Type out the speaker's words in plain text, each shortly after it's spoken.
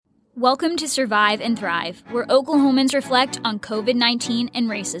Welcome to Survive and Thrive, where Oklahomans reflect on COVID-19 and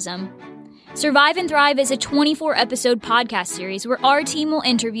racism. Survive and Thrive is a 24-episode podcast series where our team will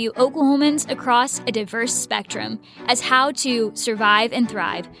interview Oklahomans across a diverse spectrum as how to survive and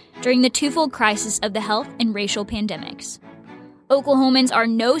thrive during the twofold crisis of the health and racial pandemics. Oklahomans are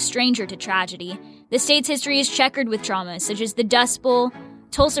no stranger to tragedy. The state's history is checkered with traumas such as the Dust Bowl,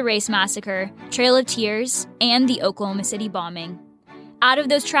 Tulsa Race Massacre, Trail of Tears, and the Oklahoma City bombing. Out of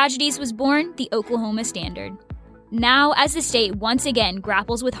those tragedies was born the Oklahoma Standard. Now, as the state once again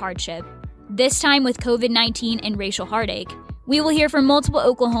grapples with hardship, this time with COVID-19 and racial heartache, we will hear from multiple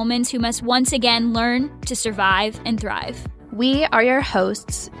Oklahomans who must once again learn to survive and thrive. We are your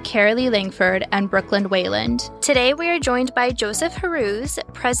hosts, Carolee Langford and Brooklyn Wayland. Today we are joined by Joseph Haruz,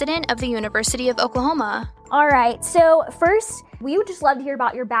 president of the University of Oklahoma. All right, so first, we would just love to hear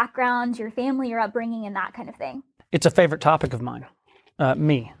about your background, your family, your upbringing, and that kind of thing. It's a favorite topic of mine.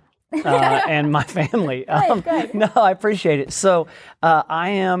 Me and my family. Good. No, I appreciate it. So I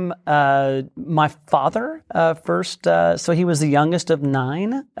am my father first. So he was the youngest of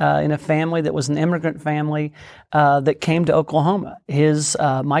 9 in a family that was an immigrant family that came to Oklahoma.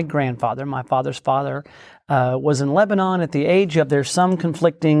 My grandfather, my father's father, was in Lebanon at the age of, there's some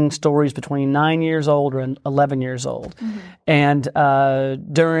conflicting stories between 9 years old and 11 years old. Mm-hmm. And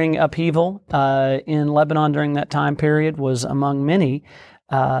during upheaval in Lebanon during that time period was among many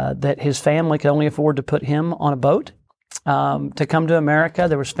that his family could only afford to put him on a boat to come to America.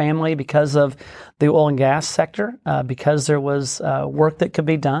 There was family because of the oil and gas sector, because there was work that could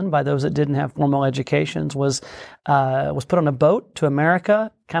be done by those that didn't have formal educations, was put on a boat to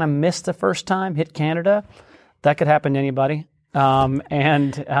America, kind of missed the first time, hit Canada. That could happen to anybody.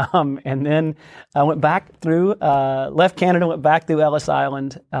 And then I went back through, left Canada, went back through Ellis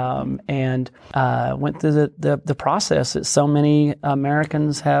Island, and went through the process that so many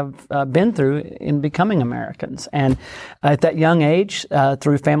Americans have been through in becoming Americans. And at that young age,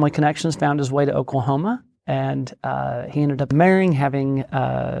 through family connections, found his way to Oklahoma. And he ended up marrying, having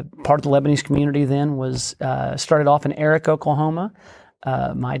part of the Lebanese community then was started off in Erick, Oklahoma.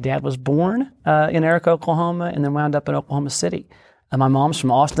 My dad was born in Erick, Oklahoma, and then wound up in Oklahoma City. My mom's from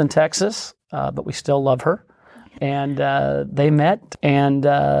Austin, Texas, but we still love her. And they met, and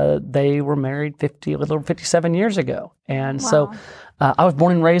they were married 57 years ago. And so I was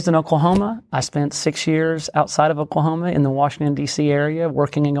born and raised in Oklahoma. I spent 6 years outside of Oklahoma in the Washington, D.C. area,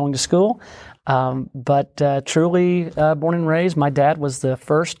 working and going to school. But truly born and raised. My dad was the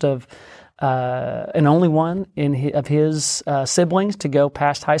first of and only one of his siblings to go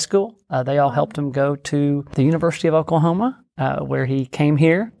past high school. They all helped him go to the University of Oklahoma, where he came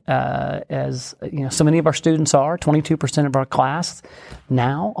here, as so many of our students are. 22% of our class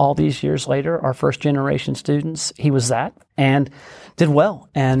now, all these years later, are first-generation students. He was that, and did well,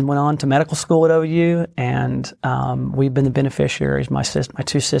 and went on to medical school at OU, and we've been the beneficiaries, my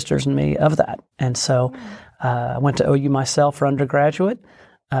 2 sisters and me, of that. And so I went to OU myself for undergraduate.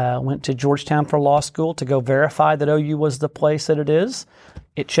 Went to Georgetown for law school to go verify that OU was the place that it is.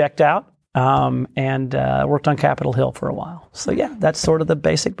 It checked out, and worked on Capitol Hill for a while. So yeah, that's sort of the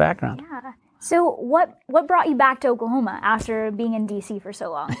basic background. Yeah. So what brought you back to Oklahoma after being in D.C. for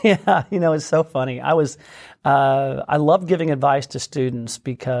so long? Yeah, it's so funny. I love giving advice to students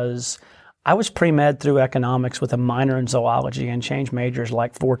because I was pre-med through economics with a minor in zoology and changed majors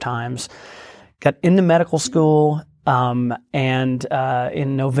like 4 times. Got into medical school. And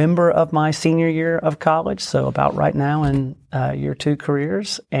in November of my senior year of college, so about right now in year 2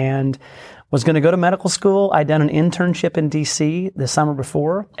 careers, and was going to go to medical school. I'd done an internship in D.C. the summer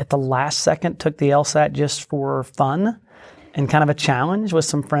before. At the last second, took the LSAT just for fun and kind of a challenge with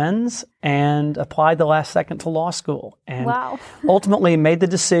some friends, and applied the last second to law school. And ultimately made the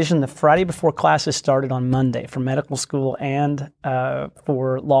decision the Friday before classes started on Monday for medical school and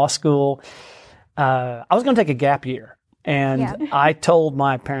for law school. I was going to take a gap year, and I told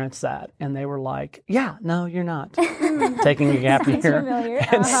my parents that, and they were like, yeah, no, you're not taking a gap year. Familiar.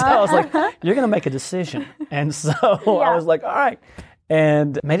 And so I was like, you're going to make a decision. And so I was like, all right.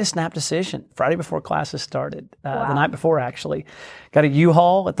 And made a snap decision Friday before classes started, the night before actually. Got a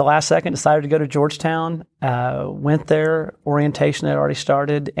U-Haul at the last second, decided to go to Georgetown, went there, orientation had already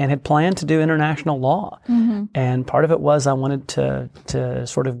started, and had planned to do international law. Mm-hmm. And part of it was I wanted to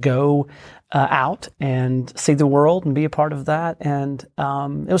sort of go out and see the world and be a part of that. And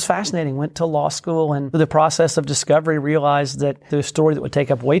it was fascinating. Went to law school, and through the process of discovery realized that the story that would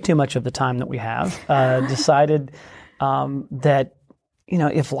take up way too much of the time that we have, decided that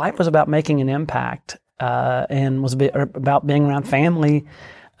if life was about making an impact and was about being around family,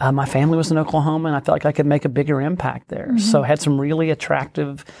 my family was in Oklahoma, and I felt like I could make a bigger impact there. So I had some really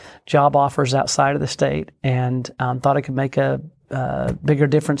attractive job offers outside of the state, and thought I could make a bigger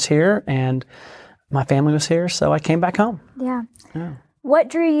difference here. And my family was here, so I came back home. Yeah. What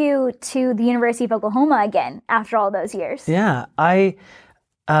drew you to the University of Oklahoma again after all those years? Yeah, I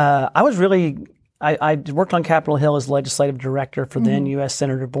was really. I worked on Capitol Hill as legislative director for then U.S.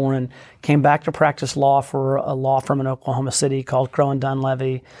 Senator Boren, came back to practice law for a law firm in Oklahoma City called Crow and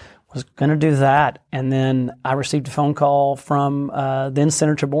Dunlevy, was going to do that. And then I received a phone call from then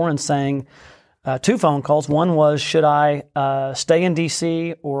Senator Boren saying, 2 phone calls. One was, should I stay in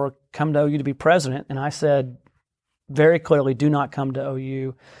D.C. or come to OU to be president? And I said very clearly, do not come to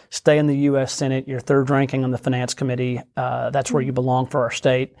OU. Stay in the U.S. Senate. You're 3rd ranking on the Finance Committee. That's where you belong for our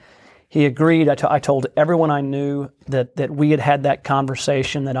state. He agreed. I told everyone I knew that we had that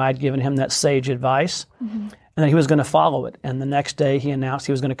conversation, that I'd given him that sage advice, and that he was going to follow it. And the next day he announced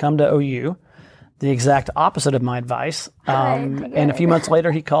he was going to come to OU, the exact opposite of my advice. And a few months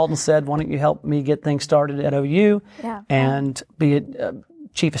later he called and said, why don't you help me get things started at OU and be a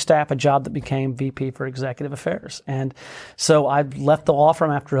chief of staff, a job that became VP for Executive Affairs. And so I left the law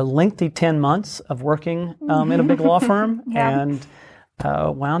firm after a lengthy 10 months of working in a big law firm and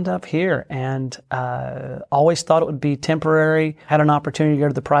wound up here, and always thought it would be temporary. Had an opportunity to go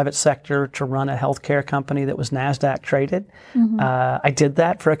to the private sector to run a healthcare company that was NASDAQ traded. I did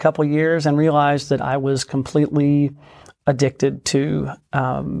that for a couple of years and realized that I was completely addicted to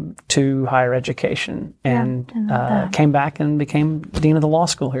higher education, and came back and became dean of the law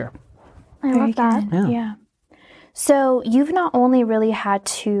school here. I love that. Yeah. So you've not only really had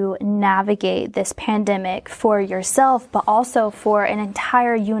to navigate this pandemic for yourself, but also for an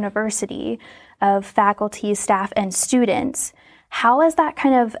entire university of faculty, staff, and students. How has that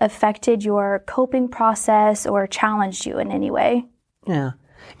kind of affected your coping process or challenged you in any way? Yeah,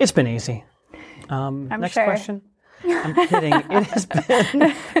 it's been easy. Next sure. question. I'm kidding.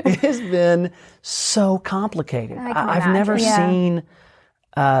 It has been so complicated. I've never seen,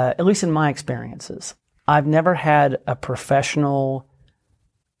 at least in my experiences, I've never had a professional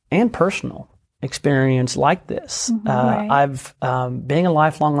and personal experience like this. I've being a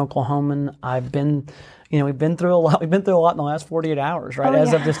lifelong Oklahoman, I've been, we've been through a lot. We've been through a lot in the last 48 hours, right?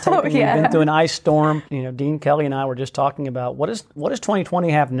 As of this taping, we've been through an ice storm. Dean Kelly and I were just talking about what does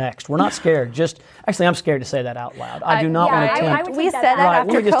 2020 have next. We're not scared. Actually, I'm scared to say that out loud. I do not want to tempt. We said that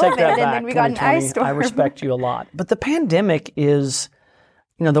after let me just take that COVID, back. and then we got an ice storm. I respect you a lot, but the pandemic is.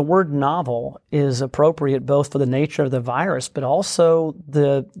 The word novel is appropriate both for the nature of the virus, but also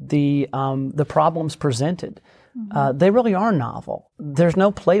the problems presented. They really are novel. There's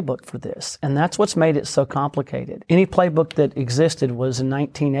no playbook for this, and that's what's made it so complicated. Any playbook that existed was in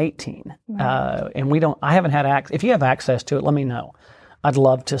 1918, and I haven't had access. If you have access to it, let me know. I'd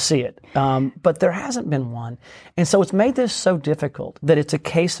love to see it, but there hasn't been one, and so it's made this so difficult that it's a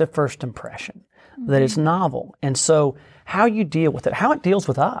case of first impression, that it's novel, and so. How you deal with it, how it deals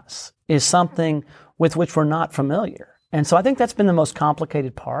with us, is something with which we're not familiar. And so I think that's been the most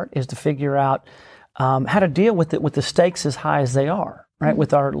complicated part, is to figure out how to deal with it with the stakes as high as they are, right?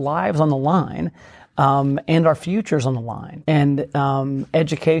 With our lives on the line and our futures on the line, and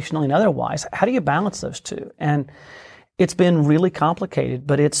educationally and otherwise. How do you balance those two? And it's been really complicated,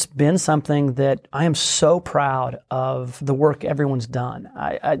 but it's been something that I am so proud of the work everyone's done.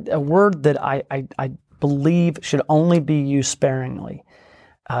 A word that I believe should only be used sparingly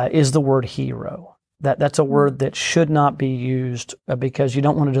is the word hero. That's a word that should not be used because you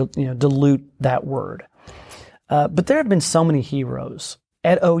don't want to dilute that word. But there have been so many heroes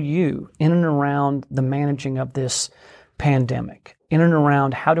at OU in and around the managing of this pandemic, in and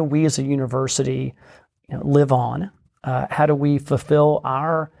around how do we as a university live on, how do we fulfill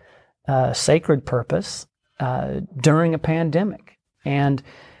our sacred purpose during a pandemic. And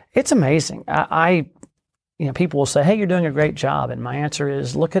it's amazing. People will say, hey, you're doing a great job. And my answer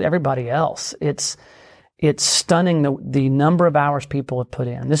is, look at everybody else. It's stunning the number of hours people have put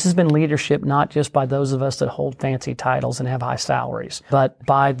in. This has been leadership not just by those of us that hold fancy titles and have high salaries, but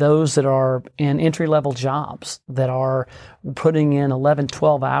by those that are in entry-level jobs that are putting in 11,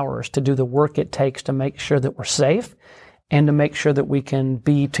 12 hours to do the work it takes to make sure that we're safe and to make sure that we can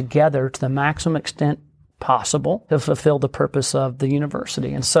be together to the maximum extent possible to fulfill the purpose of the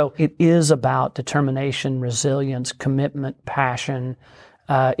university. And so it is about determination, resilience, commitment, passion.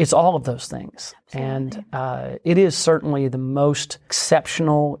 It's all of those things. Absolutely. And it is certainly the most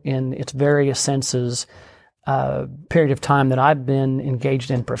exceptional in its various senses period of time that I've been engaged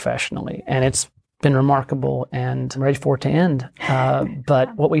in professionally. And it's been remarkable, and I'm ready for it to end.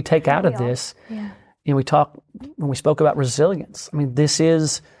 But what we take out of this when we spoke about resilience. I mean, this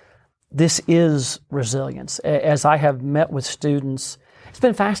is resilience. As I have met with students, it's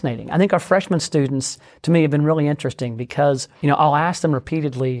been fascinating. I think our freshman students, to me, have been really interesting because, I'll ask them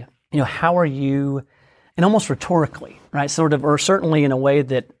repeatedly, how are you, and almost rhetorically, right? Sort of, or certainly in a way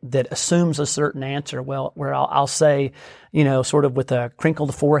that assumes a certain answer. Well, where I'll say, sort of with a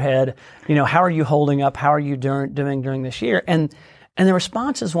crinkled forehead, how are you holding up? How are you doing during this year? And the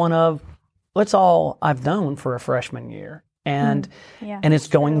response is one of, well, it's all I've known for a freshman year. And it's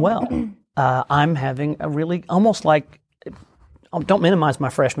going well. I'm having a really, almost like, don't minimize my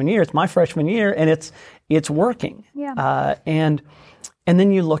freshman year. It's my freshman year, and it's working. Yeah. And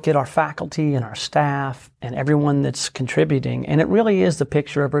then you look at our faculty and our staff and everyone that's contributing, and it really is the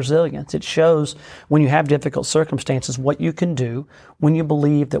picture of resilience. It shows when you have difficult circumstances what you can do when you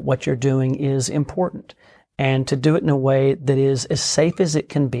believe that what you're doing is important, and to do it in a way that is as safe as it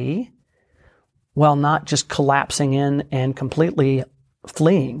can be, while not just collapsing in and completely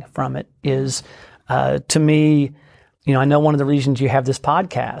fleeing from it is, to me, I know one of the reasons you have this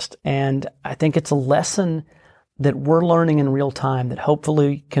podcast, and I think it's a lesson that we're learning in real time that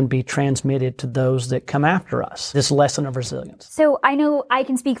hopefully can be transmitted to those that come after us, this lesson of resilience. So I know I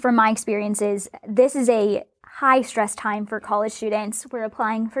can speak from my experiences. This is a high stress time for college students. We're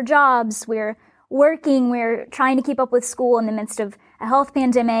applying for jobs, we're working, we're trying to keep up with school in the midst of a health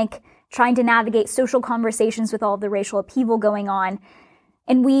pandemic, trying to navigate social conversations with all the racial upheaval going on.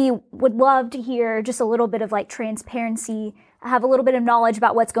 And we would love to hear just a little bit of transparency, have a little bit of knowledge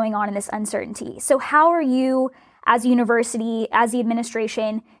about what's going on in this uncertainty. So how are you as a university, as the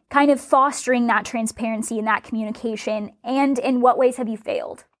administration, kind of fostering that transparency and that communication? And in what ways have you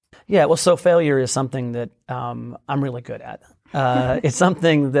failed? Yeah, well, so failure is something that I'm really good at. It's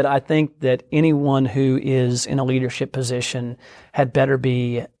something that I think that anyone who is in a leadership position had better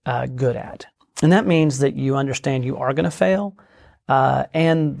be good at. And that means that you understand you are going to fail.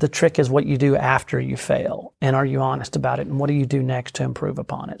 And the trick is what you do after you fail. And are you honest about it? And what do you do next to improve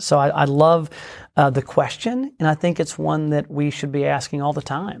upon it? So I love the question. And I think it's one that we should be asking all the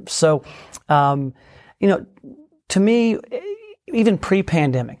time. So, to me, even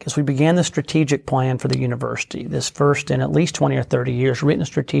pre-pandemic, as we began the strategic plan for the university, this first in at least 20 or 30 years written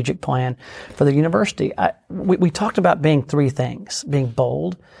strategic plan for the university, we talked about being three things: being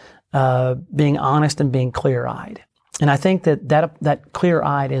bold, being honest, and being clear-eyed. And I think that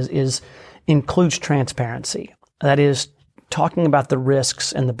clear-eyed includes transparency. That is talking about the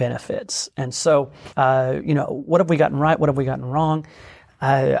risks and the benefits. And so, what have we gotten right? What have we gotten wrong?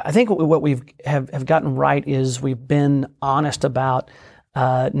 I think what we've have gotten right is we've been honest about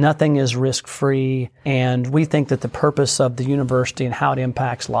nothing is risk-free, and we think that the purpose of the university and how it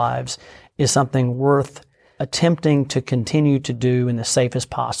impacts lives is something worth attempting to continue to do in the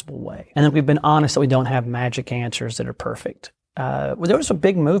safest possible way. And then we've been honest that we don't have magic answers that are perfect. There was a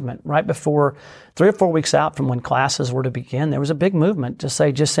big movement right before 3 or 4 weeks out from when classes were to begin. There was a big movement to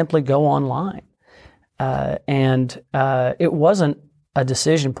say just simply go online. And it wasn't a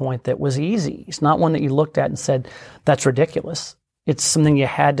decision point that was easy. It's not one that you looked at and said, that's ridiculous. It's something you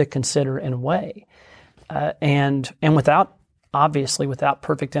had to consider and weigh. And without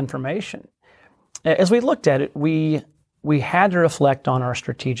perfect information. As we looked at it, we had to reflect on our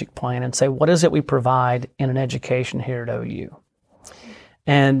strategic plan and say, what is it we provide in an education here at OU?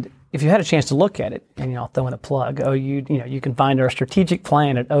 And if you had a chance to look at it, and I'll throw in a plug, OU, you can find our strategic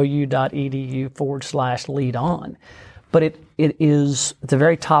plan at ou.edu/lead-on. But it is at the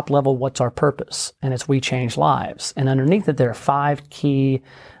very top level, what's our purpose? And it's we change lives. And underneath it, there are 5 key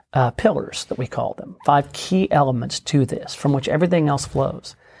pillars that we call them, 5 key elements to this, from which everything else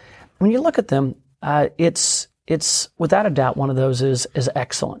flows. When you look at them, it's without a doubt one of those is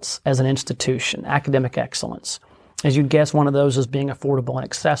excellence as an institution, academic excellence. As you'd guess, one of those is being affordable and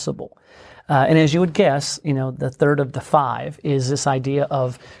accessible. And as you would guess, the third of the 5 is this idea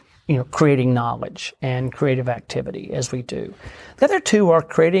of creating knowledge and creative activity as we do. The other 2 are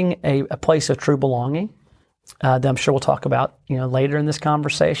creating a place of true belonging that I'm sure we'll talk about later in this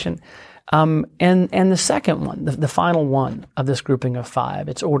conversation. And the second one, the final one of this grouping of 5,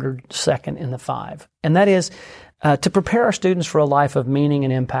 it's ordered second in the 5, and that is to prepare our students for a life of meaning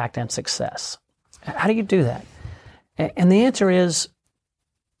and impact and success. How do you do that? And the answer is,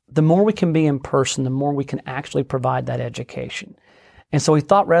 the more we can be in person, the more we can actually provide that education. And so we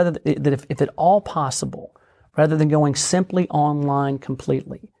thought rather that if at all possible, rather than going simply online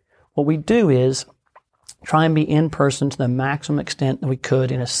completely, what we do is try and be in person to the maximum extent that we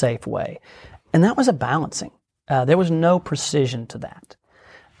could in a safe way. And that was a balancing. There was no precision to that.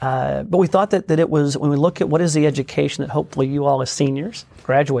 But we thought that it was, when we look at what is the education that hopefully you all as seniors,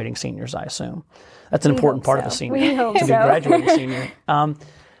 graduating seniors, I assume, that's an important part of a senior, to be graduating senior,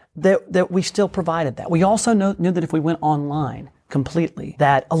 that we still provided that. We also knew that if we went online completely,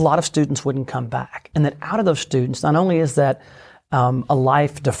 that a lot of students wouldn't come back. And that out of those students, not only is that a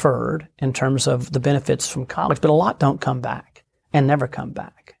life deferred in terms of the benefits from college, but a lot don't come back and never come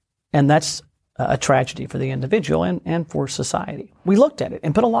back. And that's a tragedy for the individual and for society. We looked at it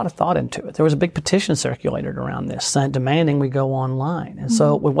and put a lot of thought into it. There was a big petition circulated around this demanding we go online. And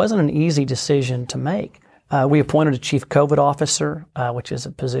so it wasn't an easy decision to make. We appointed a chief COVID officer, which is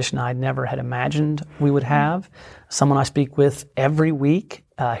a position I never had imagined we would have. Someone I speak with every week,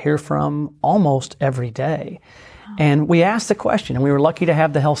 hear from almost every day. And we asked the question, and we were lucky to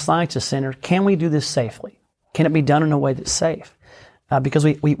have the Health Sciences Center, can we do this safely? Can it be done in a way that's safe? Because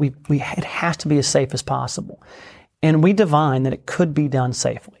it has to be as safe as possible. And we divined that it could be done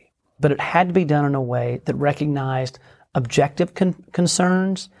safely, but it had to be done in a way that recognized objective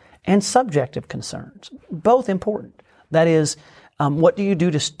concerns and subjective concerns, both important. That is, what do you do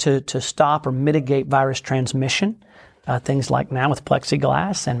to stop or mitigate virus transmission? Things like now with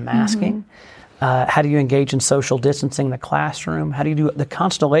plexiglass and masking. How do you engage in social distancing in the classroom? How do you do the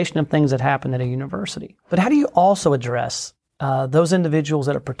constellation of things that happen at a university? But how do you also address those individuals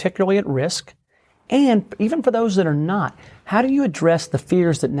that are particularly at risk, and even for those that are not? How do you address the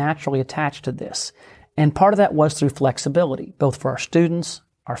fears that naturally attach to this? And part of that was through flexibility, both for our students,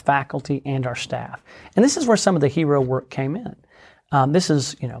 our faculty, and our staff. And this is where some of the hero work came in. This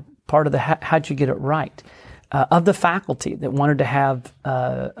is, part of the how'd you get it right. Of the faculty that wanted to have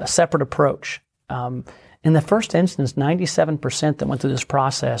a separate approach, in the first instance, 97% that went through this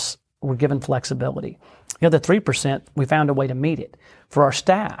process were given flexibility. The other 3%, we found a way to meet it. For our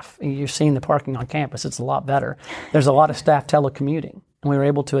staff, you've seen the parking on campus, it's a lot better. There's a lot of staff telecommuting, and we were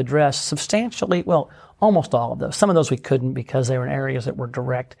able to address substantially, almost all of those. Some of those we couldn't because they were in areas that were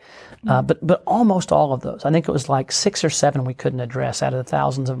direct, but almost all of those. I think it was like 6 or 7 we couldn't address out of the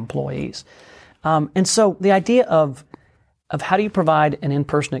thousands of employees. And so the idea of how do you provide an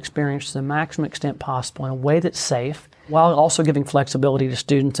in-person experience to the maximum extent possible in a way that's safe, while also giving flexibility to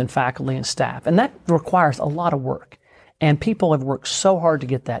students and faculty and staff. And that requires a lot of work. And people have worked so hard to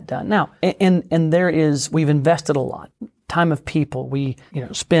get that done. Now, we've invested a lot. Time of people. We,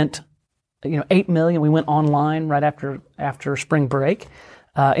 spent, $8 million. We went online right after spring break,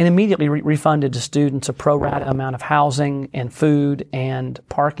 and immediately refunded to students a pro rata amount of housing and food and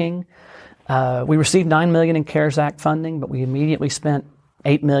parking. We received $9 million in CARES Act funding, but we immediately spent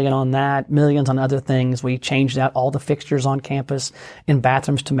 $8 million on that, millions on other things. We changed out all the fixtures on campus in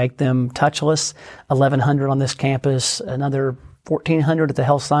bathrooms to make them touchless. 1,100 on this campus, another 1,400 at the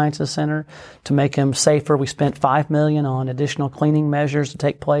Health Sciences Center to make them safer. We spent $5 million on additional cleaning measures to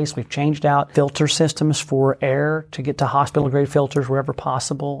take place. We've changed out filter systems for air to get to hospital-grade filters wherever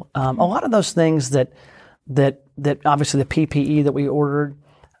possible. A lot of those things that obviously the PPE that we ordered.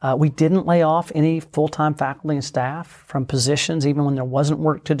 We didn't lay off any full-time faculty and staff from positions, even when there wasn't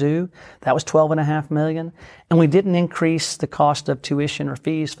work to do. That was $12.5 million. And we didn't increase the cost of tuition or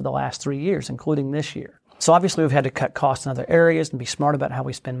fees for the last 3 years, including this year. So obviously we've had to cut costs in other areas and be smart about how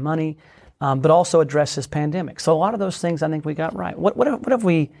we spend money, but also address this pandemic. So a lot of those things I think we got right. What have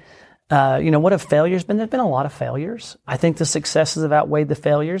we... what have failures been? There's been a lot of failures. I think the successes have outweighed the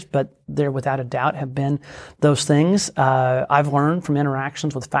failures, but there without a doubt have been those things. I've learned from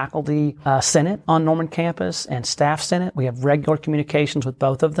interactions with faculty senate on Norman campus and staff senate. We have regular communications with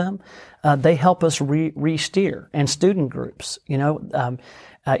both of them. They help us re-steer. And student groups,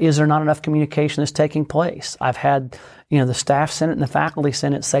 is there not enough communication that's taking place? I've had the staff senate and the faculty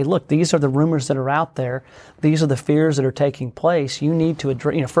senate say, look, these are the rumors that are out there. These are the fears that are taking place. You need to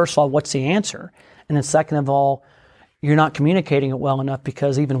address, first of all, what's the answer? And then second of all, you're not communicating it well enough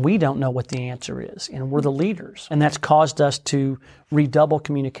because even we don't know what the answer is, and we're the leaders. And that's caused us to redouble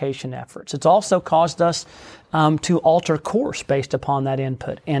communication efforts. It's also caused us to alter course based upon that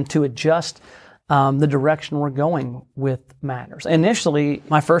input and to adjust the direction we're going with matters. Initially,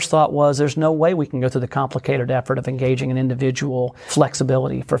 my first thought was there's no way we can go through the complicated effort of engaging in individual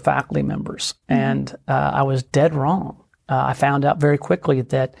flexibility for faculty members. And I was dead wrong. I found out very quickly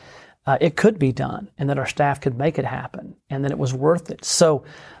that it could be done and that our staff could make it happen and that it was worth it. So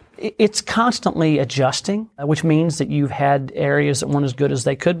it's constantly adjusting, which means that you've had areas that weren't as good as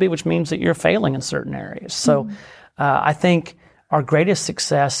they could be, which means that you're failing in certain areas. So I think our greatest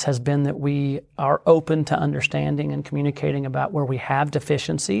success has been that we are open to understanding and communicating about where we have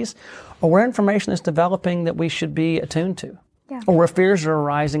deficiencies or where information is developing that we should be attuned to, or where fears are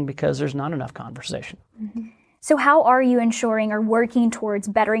arising because there's not enough conversation. So how are you ensuring or working towards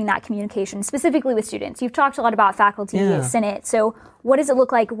bettering that communication, specifically with students? You've talked a lot about faculty senate. So what does it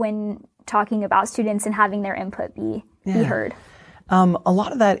look like when talking about students and having their input be heard? A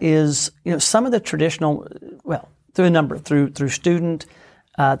lot of that is, some of the traditional, through student,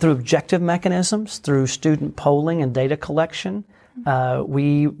 through objective mechanisms, through student polling and data collection.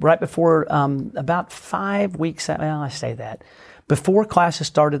 We, right before, about 5 weeks, before classes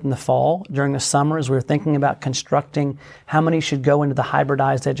started in the fall, during the summer, as we were thinking about constructing how many should go into the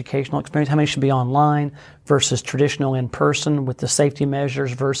hybridized educational experience, how many should be online versus traditional in person with the safety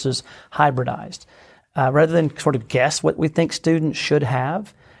measures versus hybridized. Rather than sort of guess what we think students should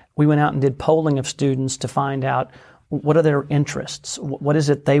have, we went out and did polling of students to find out what are their interests, what is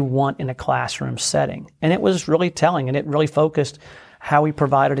it they want in a classroom setting. And it was really telling, and it really focused how we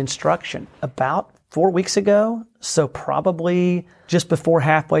provided instruction. About 4 weeks ago, so probably just before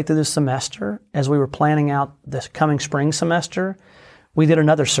halfway through the semester, as we were planning out this coming spring semester, we did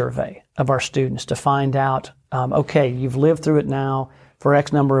another survey of our students to find out, okay, you've lived through it now for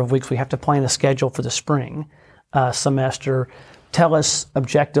X number of weeks. We have to plan a schedule for the spring semester. Tell us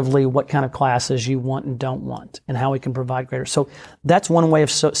objectively what kind of classes you want and don't want and how we can provide greater. So that's one way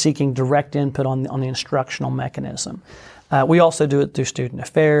of seeking direct input on the instructional mechanism. We also do it through student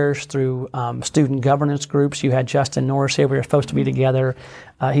affairs, through student governance groups. You had Justin Norris here. We were supposed to be together.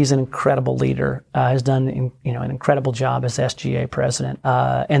 He's an incredible leader, has done an incredible job as SGA president,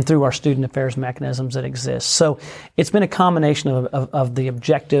 and through our student affairs mechanisms that exist. So it's been a combination of the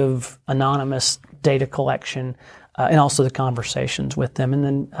objective, anonymous data collection, and also the conversations with them,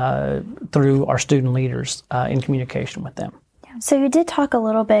 and then through our student leaders in communication with them. So you did talk a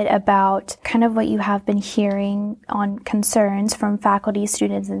little bit about kind of what you have been hearing on concerns from faculty,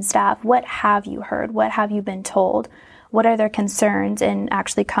 students, and staff. What have you heard? What have you been told? What are their concerns in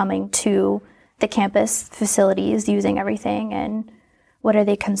actually coming to the campus facilities, using everything, and what are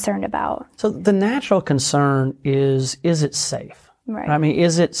they concerned about? So the natural concern is it safe? Right. I mean,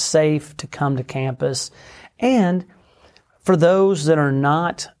 is it safe to come to campus? And for those that are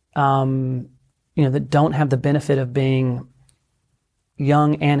not, that don't have the benefit of being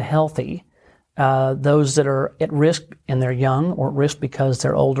young and healthy, those that are at risk and they're young, or at risk because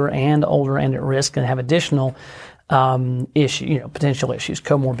they're older and at risk and have additional potential issues,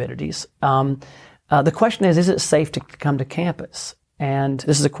 comorbidities. The question is it safe to come to campus? And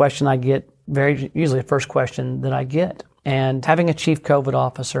this is a question I get usually the first question that I get. And having a chief COVID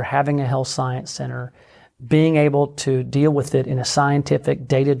officer, having a health science center, being able to deal with it in a scientific,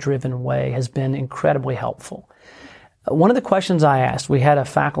 data-driven way has been incredibly helpful. One of the questions I asked, we had a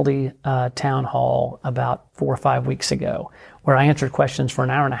faculty town hall about 4 or 5 weeks ago where I answered questions for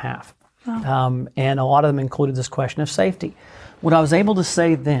an hour and a half. Wow. And a lot of them included this question of safety. What I was able to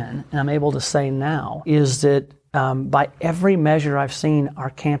say then, and I'm able to say now, is that by every measure I've seen,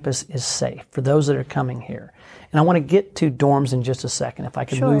 our campus is safe for those that are coming here. And I want to get to dorms in just a second, if I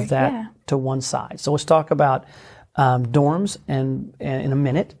could move that to one side. So let's talk about dorms and in a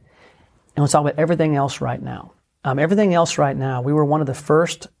minute, and let's talk about everything else right now. Everything else right now, we were one of the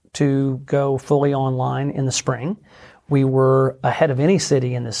first to go fully online in the spring. We were ahead of any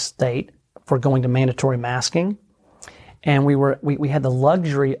city in the state for going to mandatory masking. And we had the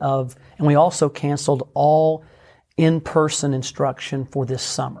luxury of, and we also canceled all in-person instruction for this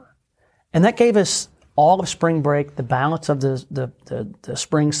summer. And that gave us all of spring break, the balance of the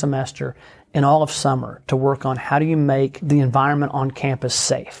spring semester, and all of summer to work on how do you make the environment on campus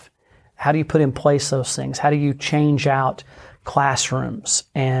safe? How do you put in place those things? How do you change out classrooms?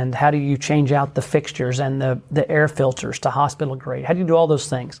 And how do you change out the fixtures and the air filters to hospital grade? How do you do all those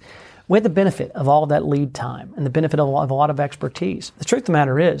things? We had the benefit of all of that lead time and the benefit of a lot of expertise. The truth of the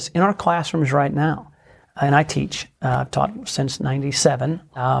matter is, in our classrooms right now, and I teach, I've taught since 97,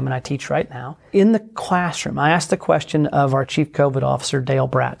 and I teach right now. In the classroom, I asked the question of our Chief COVID Officer, Dale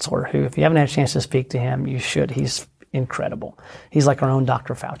Bratzler, who, if you haven't had a chance to speak to him, you should. He's incredible. He's like our own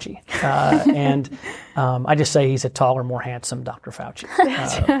Dr. Fauci. And I just say he's a taller, more handsome Dr. Fauci,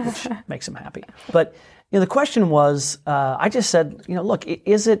 which makes him happy. But the question was, I just said, look,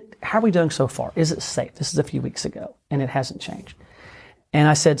 how are we doing so far? Is it safe? This is a few weeks ago, and it hasn't changed. And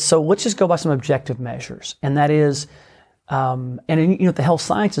I said, so let's just go by some objective measures. And that is, at the Health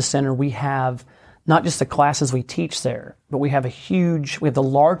Sciences Center, we have not just the classes we teach there, but we have the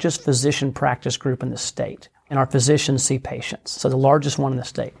largest physician practice group in the state. And our physicians see patients. So the largest one in the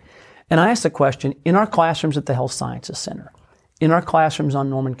state. And I asked the question, in our classrooms at the Health Sciences Center, in our classrooms on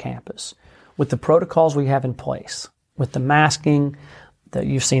Norman campus, with the protocols we have in place, with the masking, that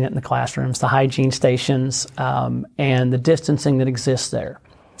you've seen it in the classrooms, the hygiene stations, and the distancing that exists there,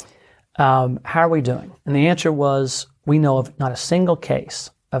 how are we doing? And the answer was, we know of not a single case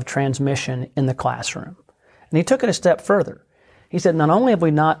of transmission in the classroom. And he took it a step further. He said, not only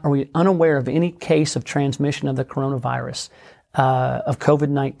are we unaware of any case of transmission of the coronavirus, of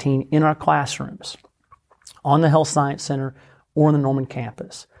COVID-19 in our classrooms, on the Health Science Center or on the Norman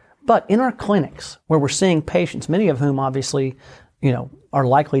campus, but in our clinics where we're seeing patients, many of whom obviously, are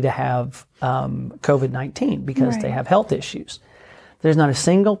likely to have COVID-19 because they have health issues. There's not a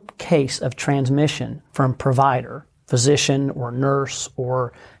single case of transmission from provider, physician or nurse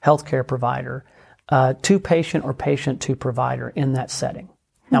or healthcare provider, to patient or patient to provider in that setting.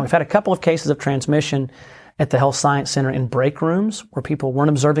 Now, we've had a couple of cases of transmission at the Health Science Center in break rooms where people weren't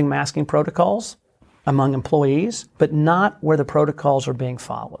observing masking protocols among employees, but not where the protocols are being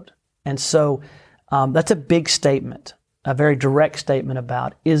followed. And so that's a big statement, a very direct statement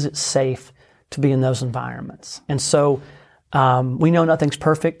about, is it safe to be in those environments? And so we know nothing's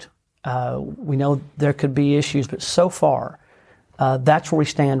perfect. We know there could be issues, but so far, that's where we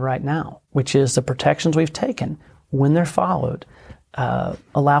stand right now, which is the protections we've taken, when they're followed,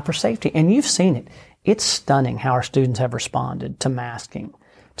 allow for safety. And you've seen it. It's stunning how our students have responded to masking.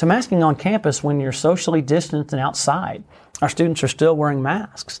 To masking on campus when you're socially distanced and outside. Our students are still wearing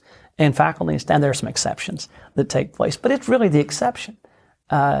masks. And faculty and staff, there are some exceptions that take place, but it's really the exception.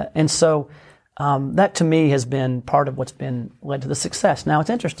 And so that to me has been part of what's been led to the success. Now, it's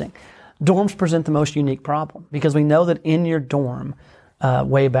interesting. Dorms present the most unique problem because we know that in your dorm,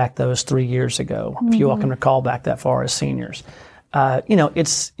 way back those 3 years ago, if you all can recall back that far as seniors, when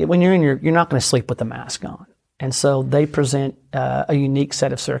you're not going to sleep with the mask on. And so they present a unique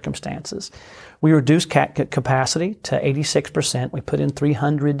set of circumstances. We reduced capacity to 86%. We put in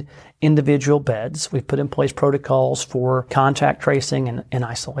 300 individual beds. We put in place protocols for contact tracing and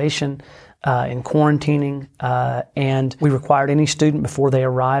isolation, and quarantining. And we required any student before they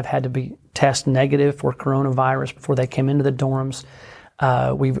arrive had to be test negative for coronavirus before they came into the dorms.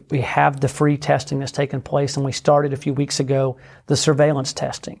 We have the free testing that's taken place, and we started a few weeks ago the surveillance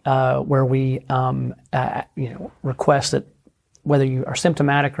testing, where we request that whether you are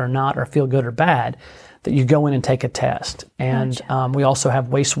symptomatic or not, or feel good or bad, that you go in and take a test. And we also have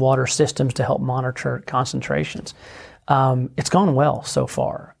wastewater systems to help monitor concentrations. It's gone well so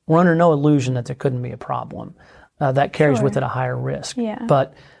far. We're under no illusion that there couldn't be a problem. That carries with it a higher risk. Yeah.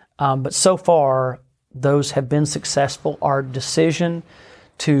 But so far, those have been successful. Our decision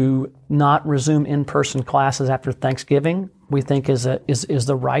to not resume in-person classes after Thanksgiving, we think is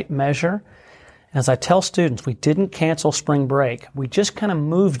the right measure. As I tell students, we didn't cancel spring break. We just kind of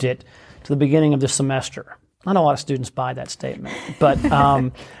moved it to the beginning of the semester. Not a lot of students buy that statement, but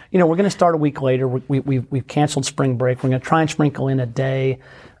we're going to start a week later. We've canceled spring break. We're going to try and sprinkle in a day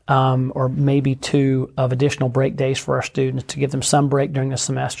or maybe two of additional break days for our students to give them some break during the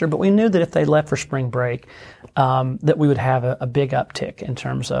semester. But we knew that if they left for spring break, that we would have a big uptick in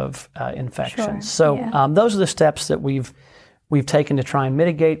terms of infections. Sure. So those are the steps that we've taken to try and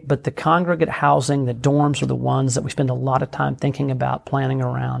mitigate. But the congregate housing, the dorms, are the ones that we spend a lot of time thinking about, planning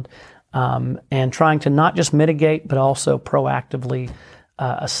around, and trying to not just mitigate, but also proactively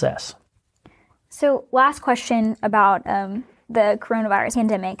assess. So last question about the coronavirus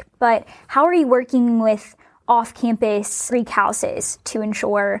pandemic, but how are you working with off-campus Greek houses to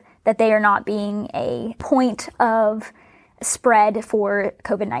ensure that they are not being a point of spread for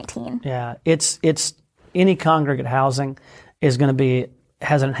COVID-19? Yeah, it's any congregate housing is going to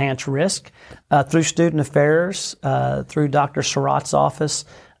has an enhanced risk. Through Student Affairs, through Dr. Surratt's office,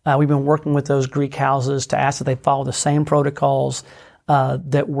 we've been working with those Greek houses to ask that they follow the same protocols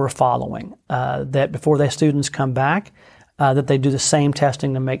that we're following, that before their students come back, that they do the same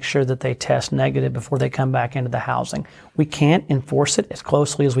testing to make sure that they test negative before they come back into the housing. We can't enforce it as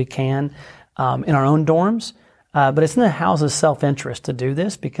closely as we can in our own dorms, but it's in the house's self-interest to do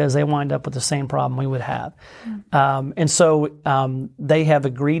this because they wind up with the same problem we would have. And so they have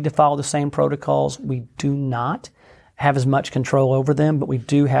agreed to follow the same protocols. We do not have as much control over them, but we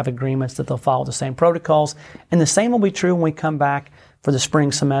do have agreements that they'll follow the same protocols. And the same will be true when we come back for the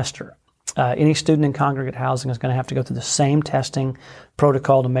spring semester. Any student in congregate housing is going to have to go through the same testing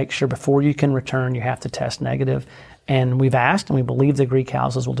protocol to make sure before you can return, you have to test negative. And we've asked, and we believe the Greek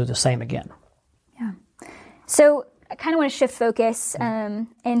houses will do the same again. Yeah. So I kind of want to shift focus and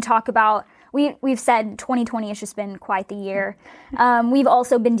talk about, we've said 2020 has just been quite the year. We've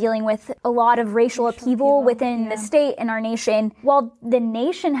also been dealing with a lot of racial upheaval within the state and our nation. While the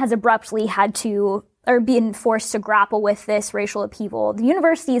nation has abruptly had to are being forced to grapple with this racial upheaval. The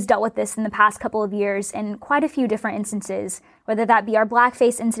university has dealt with this in the past couple of years in quite a few different instances, whether that be our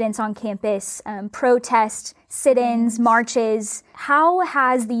blackface incidents on campus, protests, sit-ins, marches. How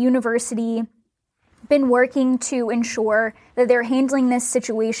has the university been working to ensure that they're handling this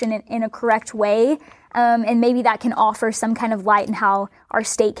situation in a correct way? And maybe that can offer some kind of light in how our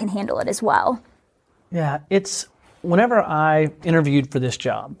state can handle it as well. Yeah, whenever I interviewed for this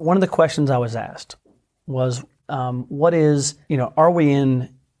job, one of the questions I was asked was, are we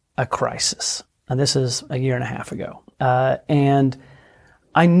in a crisis? And this is a year and a half ago. And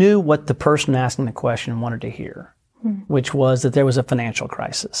I knew what the person asking the question wanted to hear, which was that there was a financial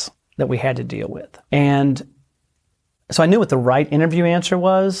crisis that we had to deal with. And so I knew what the right interview answer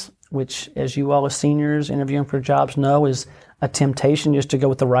was, which, as you all as seniors interviewing for jobs know, is a temptation just to go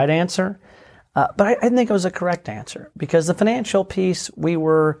with the right answer. But I didn't think it was a correct answer, because the financial piece we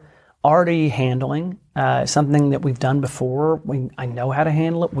were already handling, something that we've done before. I know how to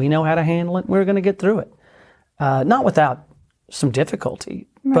handle it. We know how to handle it. We're going to get through it. Not without some difficulty,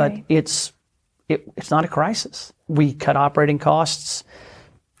 right. But it's not a crisis. We cut operating costs,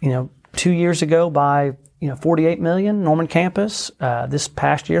 2 years ago by $48 million, Norman campus. This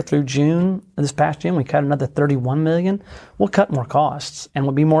past June, we cut another $31 million. We'll cut more costs, and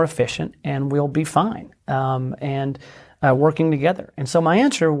we'll be more efficient, and we'll be fine. Working together. And so my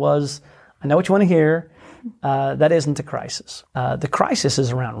answer was, I know what you want to hear. That isn't the crisis. The crisis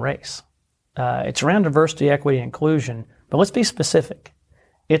is around race. It's around diversity, equity, and inclusion. But let's be specific.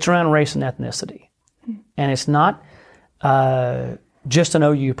 It's around race and ethnicity. And it's not just an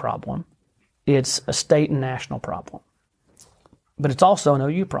OU problem. It's a state and national problem. But it's also an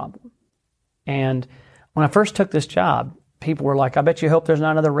OU problem. And when I first took this job, people were like, I bet you hope there's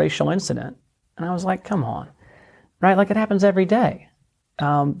not another racial incident. And I was like, come on. Right? Like it happens every day.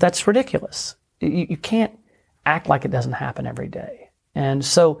 That's ridiculous. You can't act like it doesn't happen every day. And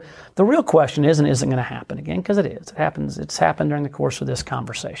so the real question isn't going to happen again, because it is. It happens. It's happened during the course of this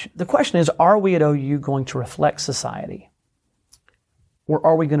conversation. The question is, are we at OU going to reflect society? Or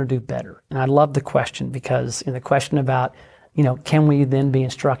are we going to do better? And I love the question, because the question about, can we then be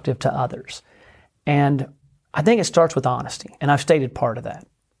instructive to others? And I think it starts with honesty. And I've stated part of that,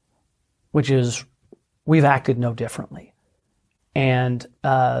 which is, we've acted no differently. And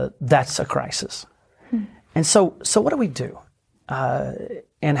that's a crisis. And so what do we do?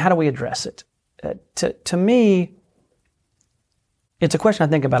 And how do we address it? To me, it's a question I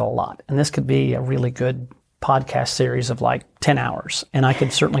think about a lot. And this could be a really good podcast series of like 10 hours. And I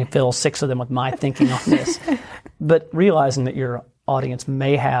could certainly fill 6 of them with my thinking on this. But realizing that your audience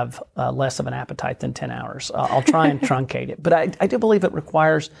may have less of an appetite than 10 hours, I'll try and truncate it. But I do believe it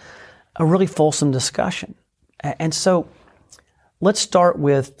requires a really fulsome discussion. And so let's start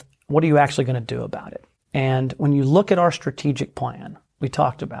with, what are you actually going to do about it? And when you look at our strategic plan, we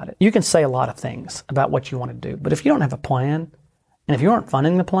talked about it. You can say a lot of things about what you want to do, but if you don't have a plan, and if you aren't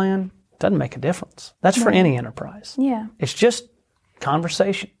funding the plan, it doesn't make a difference. That's for any enterprise. Yeah. It's just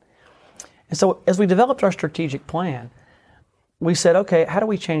conversation. And so as we developed our strategic plan, we said, okay, how do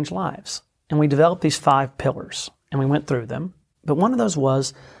we change lives? And we developed these 5 pillars, and we went through them. But one of those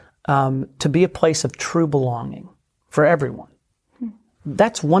was to be a place of true belonging for everyone.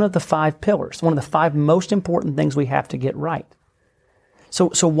 That's one of the 5 pillars, one of the 5 most important things we have to get right.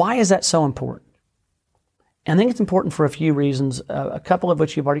 So why is that so important? And I think it's important for a few reasons, a couple of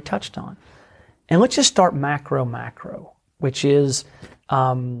which you've already touched on. And let's just start macro, which is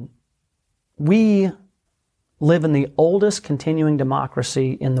we live in the oldest continuing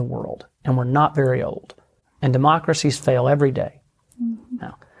democracy in the world, and we're not very old. And democracies fail every day.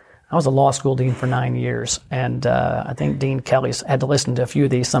 Now, I was a law school dean for 9 years, and I think Dean Kelly's had to listen to a few of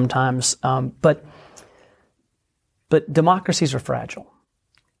these sometimes. But democracies are fragile.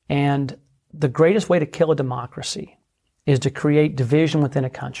 And the greatest way to kill a democracy is to create division within a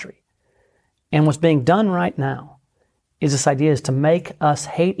country. And what's being done right now is this idea is to make us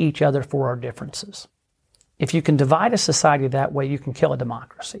hate each other for our differences. If you can divide a society that way, you can kill a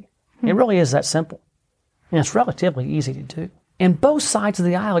democracy. It really is that simple. And it's relatively easy to do. And both sides of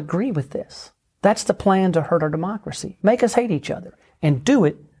the aisle agree with this. That's the plan to hurt our democracy. Make us hate each other. And do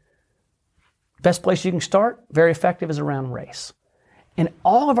it. Best place you can start, very effective, is around race. And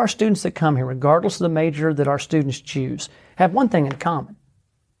all of our students that come here, regardless of the major that our students choose, have one thing in common.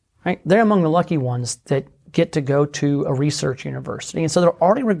 Right? They're among the lucky ones that get to go to a research university. And so they're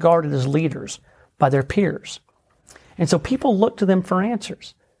already regarded as leaders by their peers. And so people look to them for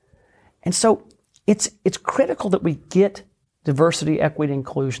answers. And so it's critical that we get diversity, equity,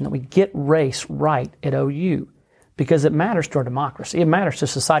 inclusion, that we get race right at OU, because it matters to our democracy. It matters to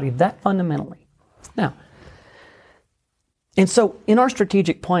society that fundamentally. Now, and so in our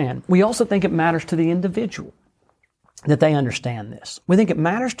strategic plan, we also think it matters to the individual that they understand this. We think it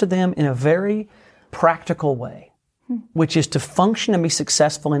matters to them in a very practical way, which is to function and be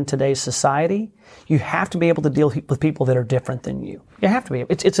successful in today's society. You have to be able to deal with people that are different than you. You have to be.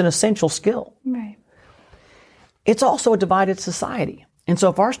 It's an essential skill. Right. It's also a divided society. And so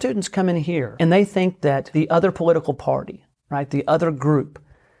if our students come in here and they think that the other political party, right, the other group,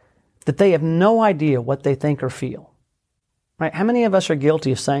 that they have no idea what they think or feel, right? How many of us are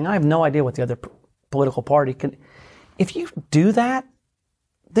guilty of saying, I have no idea what the other political party can... If you do that,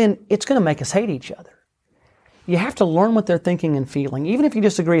 then it's going to make us hate each other. You have to learn what they're thinking and feeling, even if you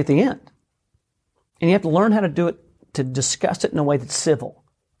disagree at the end. And you have to learn how to do it, to discuss it in a way that's civil.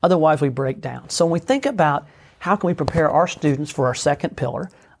 Otherwise, we break down. So when we think about how can we prepare our students for our second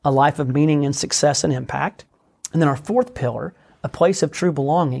pillar, a life of meaning and success and impact, and then our fourth pillar, a place of true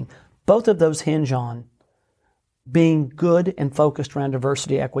belonging, both of those hinge on being good and focused around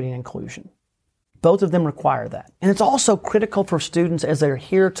diversity, equity, and inclusion. Both of them require that. And it's also critical for students as they're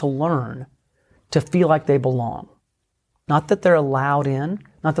here to learn to feel like they belong. Not that they're allowed in,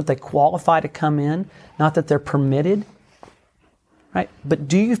 not that they qualify to come in, not that they're permitted, right? But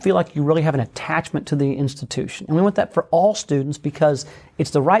do you feel like you really have an attachment to the institution? And we want that for all students because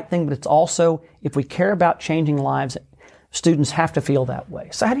it's the right thing, but it's also, if we care about changing lives, students have to feel that way.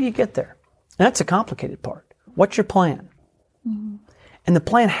 So how do you get there? And that's a complicated part. What's your plan? Mm-hmm. And the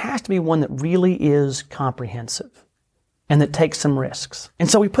plan has to be one that really is comprehensive and that takes some risks. And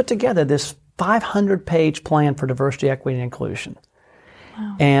so we put together this 500-page plan for diversity, equity, and inclusion.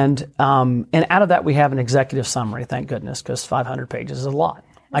 Wow. And out of that, we have an executive summary, thank goodness, because 500 pages is a lot.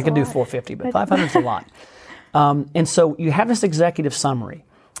 I could do 450, but 500 is a lot. And so you have this executive summary.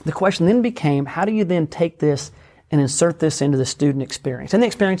 The question then became, how do you then take this and insert this into the student experience and the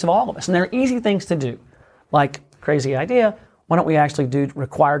experience of all of us? And there are easy things to do, like crazy idea. Why don't we actually do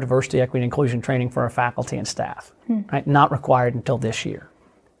required diversity, equity, and inclusion training for our faculty and staff? Right? Not required until this year.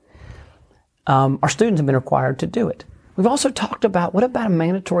 Our students have been required to do it. We've also talked about, what about a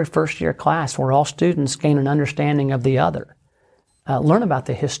mandatory first-year class where all students gain an understanding of the other, learn about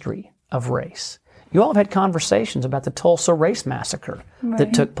the history of race. You all have had conversations about the Tulsa race massacre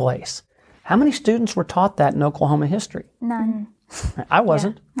that took place. How many students were taught that in Oklahoma history? None. I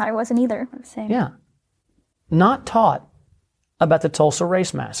wasn't. Yeah, I wasn't either. Same. Yeah. Not taught about the Tulsa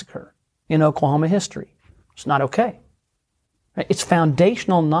race massacre in Oklahoma history. It's not okay. It's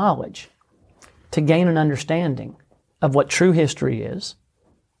foundational knowledge to gain an understanding of what true history is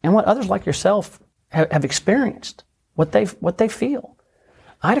and what others like yourself have experienced, what they feel.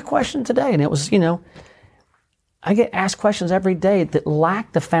 I had a question today, and it was, I get asked questions every day that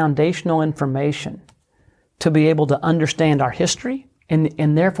lack the foundational information to be able to understand our history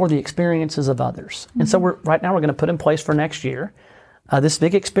and therefore the experiences of others. Mm-hmm. And so right now we're going to put in place for next year this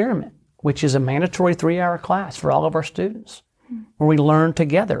big experiment, which is a mandatory 3-hour class for all of our students, where we learn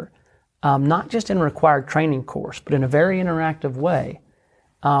together, not just in a required training course, but in a very interactive way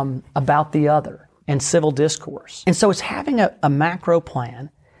about the other and civil discourse. And so it's having a macro plan.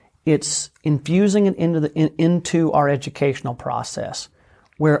 It's infusing it into our educational process,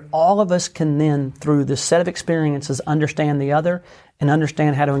 where all of us can then, through this set of experiences, understand the other and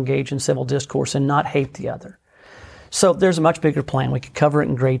understand how to engage in civil discourse and not hate the other. So there's a much bigger plan. We could cover it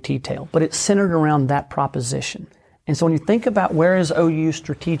in great detail, but it's centered around that proposition. And so when you think about where is OU's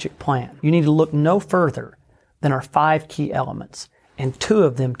strategic plan, you need to look no further than our 5 key elements, and 2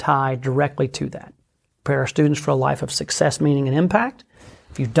 of them tie directly to that. Prepare our students for a life of success, meaning, and impact.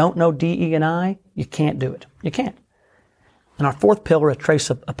 If you don't know D, E, and I, you can't do it. You can't. And our 4th pillar,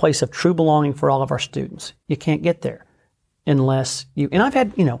 a place of true belonging for all of our students. You can't get there unless you, and I've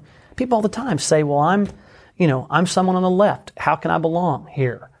had, people all the time say, well, I'm someone on the left. How can I belong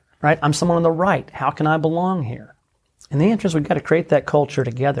here? Right? I'm someone on the right. How can I belong here? And the answer is we've got to create that culture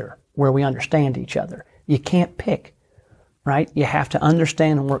together where we understand each other. You can't pick, right? You have to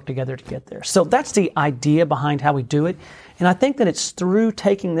understand and work together to get there. So that's the idea behind how we do it. And I think that it's through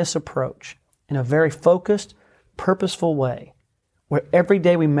taking this approach in a very focused, purposeful way, where every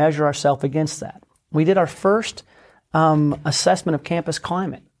day we measure ourselves against that. We did our first assessment of campus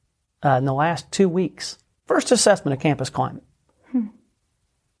climate in the last 2 weeks. First assessment of campus climate.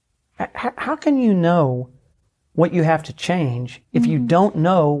 How can you know what you have to change if you don't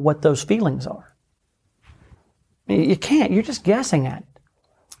know what those feelings are? You can't. You're just guessing at it.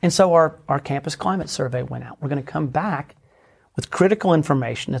 And so our campus climate survey went out. We're going to come back with critical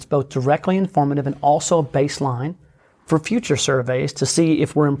information that's both directly informative and also a baseline for future surveys to see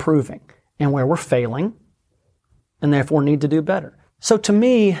if we're improving and where we're failing and therefore need to do better. So to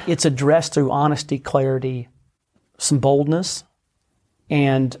me, it's addressed through honesty, clarity, some boldness.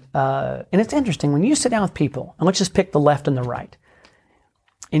 And it's interesting, when you sit down with people, and let's just pick the left and the right,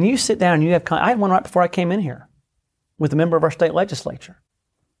 and you sit down and you have, I had one right before I came in here with a member of our state legislature.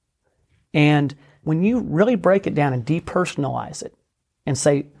 And when you really break it down and depersonalize it and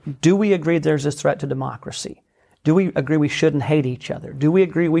say, do we agree there's this threat to democracy? Do we agree we shouldn't hate each other? Do we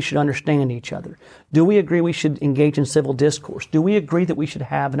agree we should understand each other? Do we agree we should engage in civil discourse? Do we agree that we should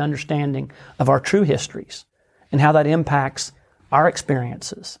have an understanding of our true histories and how that impacts our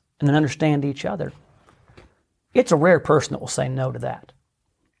experiences and then understand each other? It's a rare person that will say no to that.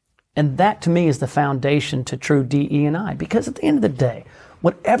 And that to me is the foundation to true DE&I, because at the end of the day,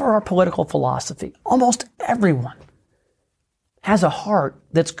 whatever our political philosophy, almost everyone has a heart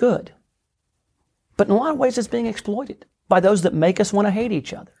that's good. But in a lot of ways, it's being exploited by those that make us want to hate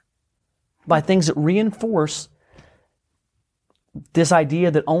each other, by things that reinforce this idea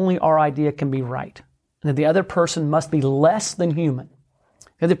that only our idea can be right, and that the other person must be less than human.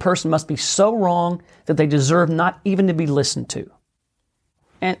 The other person must be so wrong that they deserve not even to be listened to.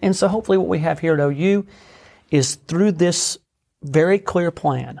 And so hopefully what we have here at OU is, through this very clear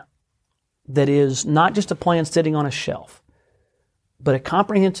plan that is not just a plan sitting on a shelf, but a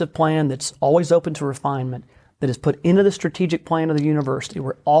comprehensive plan that's always open to refinement, that is put into the strategic plan of the university,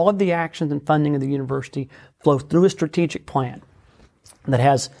 where all of the actions and funding of the university flow through a strategic plan that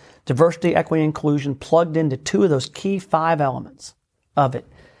has diversity, equity, and inclusion plugged into 2 of those key 5 elements of it,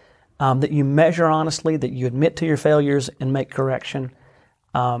 that you measure honestly, that you admit to your failures and make correction.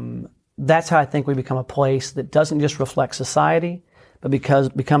 That's how I think we become a place that doesn't just reflect society, but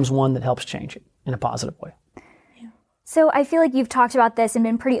becomes one that helps change it in a positive way. So I feel like you've talked about this and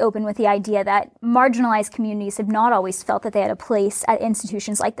been pretty open with the idea that marginalized communities have not always felt that they had a place at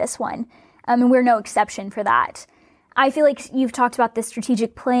institutions like this one. And we're no exception for that. I feel like you've talked about this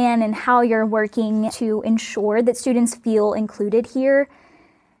strategic plan and how you're working to ensure that students feel included here.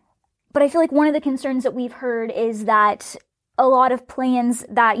 But I feel like one of the concerns that we've heard is that a lot of plans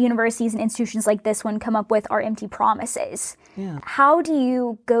that universities and institutions like this one come up with are empty promises. Yeah. How do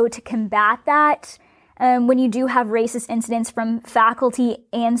you go to combat that when you do have racist incidents from faculty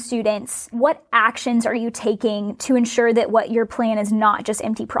and students? What actions are you taking to ensure that what your plan is not just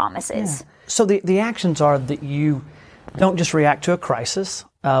empty promises? Yeah. So the actions are that you don't just react to a crisis.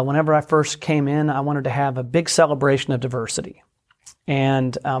 Whenever I first came in, I wanted to have a big celebration of diversity.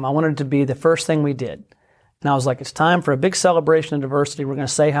 And I wanted it to be the first thing we did. And I was like, it's time for a big celebration of diversity. We're going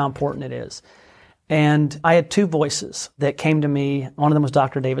to say how important it is. And I had 2 voices that came to me. One of them was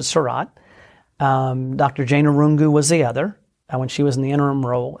Dr. David Surratt. Dr. Jane Arungu was the other, when she was in the interim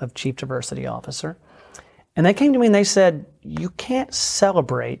role of Chief Diversity Officer. And they came to me and they said, you can't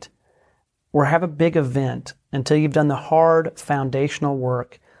celebrate or have a big event until you've done the hard foundational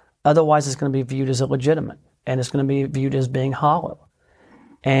work. Otherwise, it's going to be viewed as illegitimate, and it's going to be viewed as being hollow.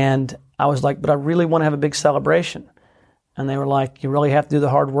 And I was like, but I really want to have a big celebration. And they were like, you really have to do the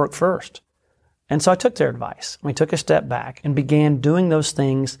hard work first. And so I took their advice. We took a step back and began doing those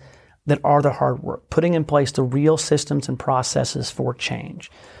things that are the hard work, putting in place the real systems and processes for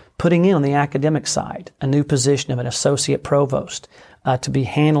change, putting in on the academic side a new position of an associate provost to be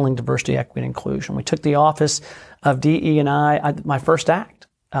handling diversity, equity, and inclusion. We took the office of DE&I. My first act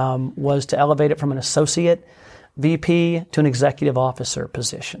was to elevate it from an associate VP to an executive officer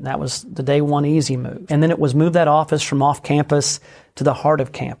position. That was the day one easy move. And then it was move that office from off campus to the heart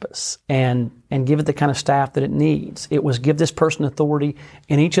of campus and give it the kind of staff that it needs. It was give this person authority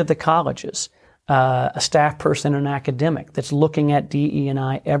in each of the colleges, a staff person and an academic that's looking at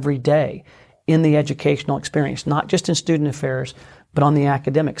DE&I every day in the educational experience, not just in student affairs, but on the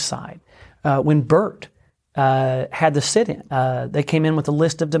academic side. When Burt had the sit-in, they came in with a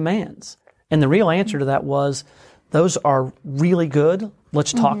list of demands. And the real answer to that was, those are really good.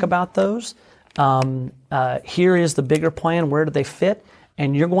 Let's talk about those. Here is the bigger plan. Where do they fit?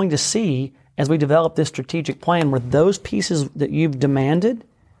 And you're going to see, as we develop this strategic plan, where those pieces that you've demanded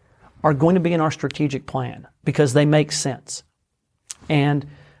are going to be in our strategic plan because they make sense. And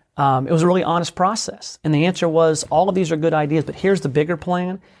it was a really honest process. And the answer was, all of these are good ideas, but here's the bigger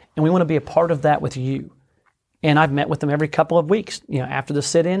plan, and we want to be a part of that with you. And I've met with them every couple of weeks, after the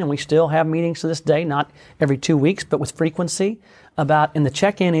sit-in, and we still have meetings to this day, not every 2 weeks, but with frequency and the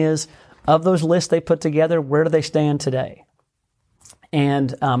check-in is, of those lists they put together, where do they stand today?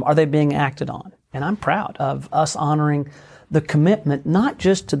 And are they being acted on? And I'm proud of us honoring the commitment, not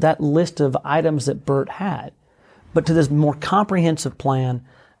just to that list of items that Burt had, but to this more comprehensive plan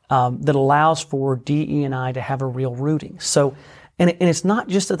that allows for DE&I to have a real rooting. So, and it's not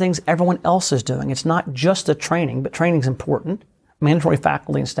just the things everyone else is doing. It's not just the training, but training's important. mandatory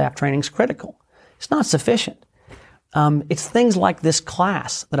faculty and staff training is critical. It's not sufficient. It's things like this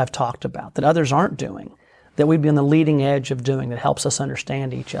class that I've talked about that others aren't doing, that we'd be on the leading edge of doing, that helps us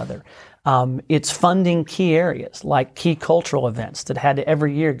understand each other. It's funding key areas like key cultural events that had to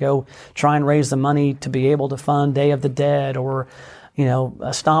every year go try and raise the money to be able to fund Day of the Dead or,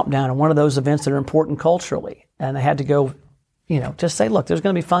 a Stomp Down or one of those events that are important culturally. And they had to go, just say, look, there's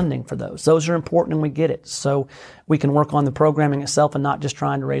going to be funding for those. Those are important and we get it. So we can work on the programming itself and not just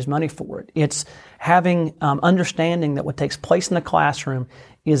trying to raise money for it. It's having understanding that what takes place in the classroom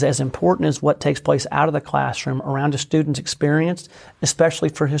is as important as what takes place out of the classroom around a student's experience, especially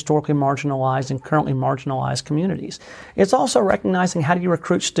for historically marginalized and currently marginalized communities. It's also recognizing, how do you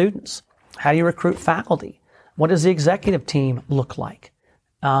recruit students? How do you recruit faculty? What does the executive team look like?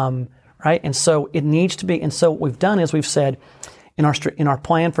 Right? And so it needs to be, and so what we've done is we've said in our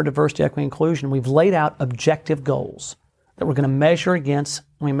plan for diversity, equity, inclusion, we've laid out objective goals that we're going to measure against.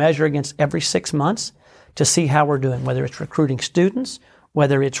 We measure against every 6 months to see how we're doing, whether it's recruiting students,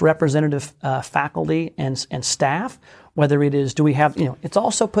 whether it's representative faculty and staff, whether it is, do we have, it's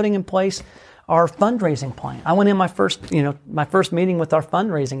also putting in place our fundraising plan. I went in my first meeting with our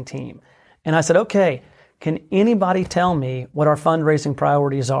fundraising team, and I said, okay, can anybody tell me what our fundraising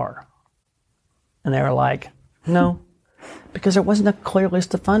priorities are? And they were like, no, because there wasn't a clear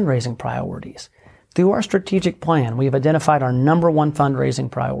list of fundraising priorities. Through our strategic plan, we have identified our number one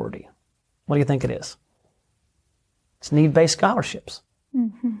fundraising priority. What do you think it is? It's need-based scholarships,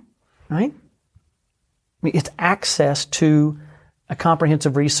 right? It's access to a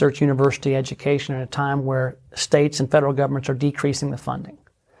comprehensive research university education at a time where states and federal governments are decreasing the funding.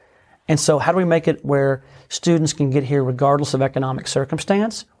 And so how do we make it where students can get here regardless of economic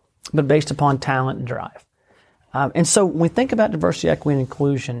circumstance, but based upon talent and drive? And so when we think about diversity, equity, and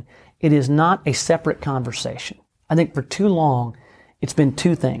inclusion, it is not a separate conversation. I think for too long, it's been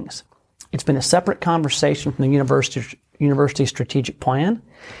two things. It's been a separate conversation from the university strategic plan,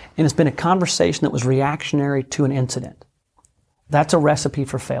 and it's been a conversation that was reactionary to an incident. That's a recipe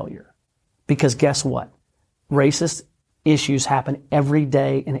for failure. Because guess what? Racist issues happen every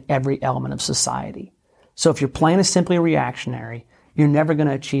day in every element of society. So if your plan is simply reactionary, you're never going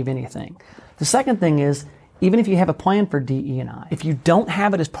to achieve anything. The second thing is, even if you have a plan for DE&I, if you don't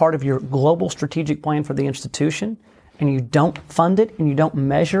have it as part of your global strategic plan for the institution, and you don't fund it and you don't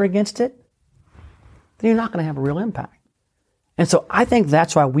measure against it, then you're not going to have a real impact. And so I think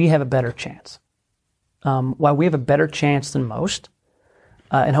that's why we have a better chance. Why we have a better chance than most,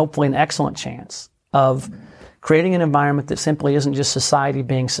 and hopefully an excellent chance of creating an environment that simply isn't just society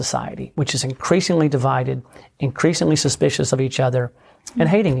being society, which is increasingly divided, increasingly suspicious of each other, and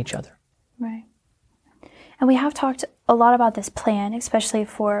hating each other. Right. And we have talked a lot about this plan, especially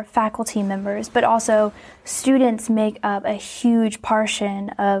for faculty members, but also students make up a huge portion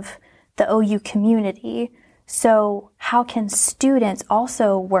of the OU community. So how can students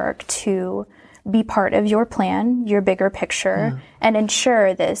also work to be part of your plan, your bigger picture, and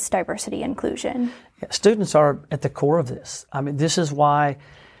ensure this diversity inclusion? Yeah, students are at the core of this. I mean, this is why,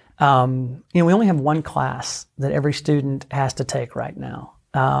 we only have one class that every student has to take right now.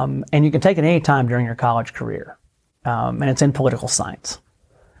 And you can take it any time during your college career. And it's in political science.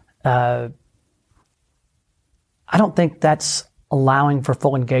 I don't think that's allowing for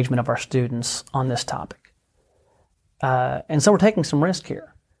full engagement of our students on this topic. And so we're taking some risk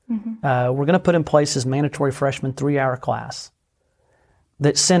here. We're going to put in place this mandatory freshman 3-hour class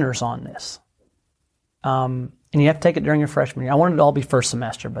that centers on this. And you have to take it during your freshman year. I wanted it to all be first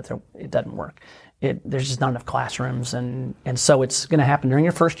semester, but it doesn't work. There's just not enough classrooms, and so it's going to happen during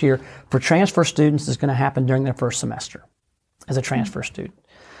your first year. For transfer students, it's going to happen during their first semester as a transfer student.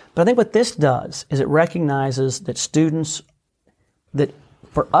 But I think what this does is it recognizes that that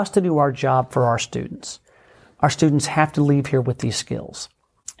for us to do our job for our students have to leave here with these skills.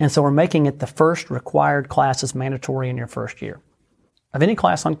 And so we're making it the first required class as mandatory in your first year of any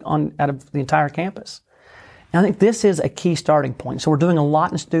class on out of the entire campus. And I think this is a key starting point. So we're doing a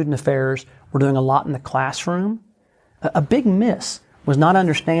lot in student affairs. We're doing a lot in the classroom. A big miss was not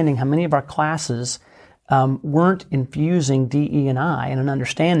understanding how many of our classes weren't infusing DE&I and an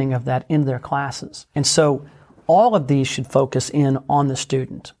understanding of that into their classes. And so all of these should focus in on the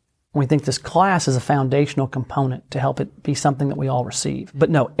student. We think this class is a foundational component to help it be something that we all receive. But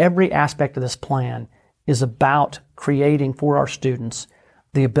no, every aspect of this plan is about creating for our students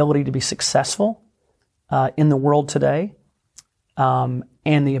the ability to be successful in the world today, and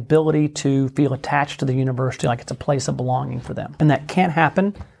the ability to feel attached to the university like it's a place of belonging for them. And that can't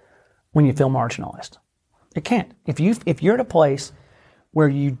happen when you feel marginalized. It can't. If you're at a place where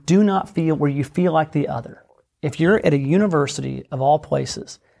you feel like the other, if you're at a university of all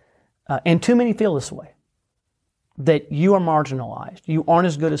places, and too many feel this way, that you are marginalized, you aren't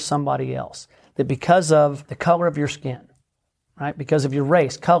as good as somebody else, that because of the color of your skin, right, because of your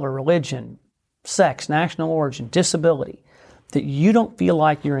race, color, religion, sex, national origin, disability, that you don't feel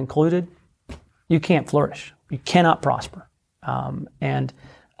like you're included, you can't flourish. You cannot prosper. And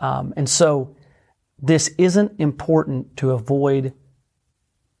so this isn't important to avoid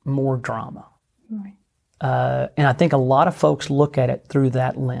more drama. Right. And I think a lot of folks look at it through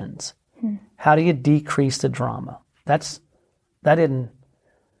that lens. How do you decrease the drama?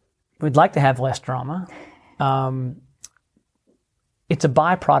 We'd like to have less drama. It's a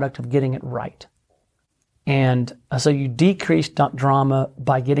byproduct of getting it right. And so you decrease drama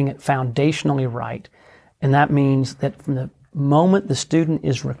by getting it foundationally right. And that means that from the moment the student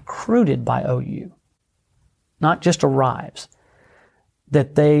is recruited by OU, not just arrives,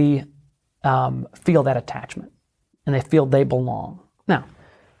 that they feel that attachment and they feel they belong. Now,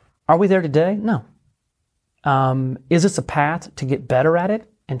 are we there today? No. Is this a path to get better at it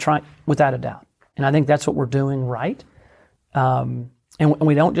and try? Without a doubt. And I think that's what we're doing right. And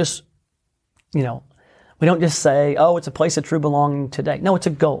we don't just, we don't just say, oh, it's a place of true belonging today. No, it's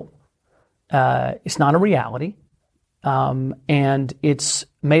a goal. It's not a reality. And it's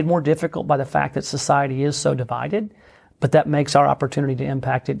made more difficult by the fact that society is so divided, but that makes our opportunity to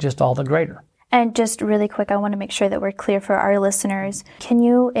impact it just all the greater. And just really quick, I want to make sure that we're clear for our listeners. Can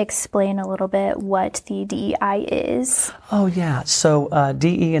you explain a little bit what the DEI is? Oh, yeah. So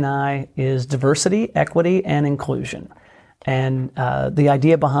DE&I is diversity, equity, and inclusion. And the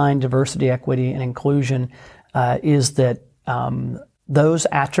idea behind diversity, equity, and inclusion is that those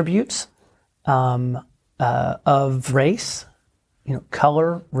attributes of race,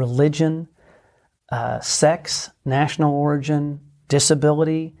 color, religion, sex, national origin,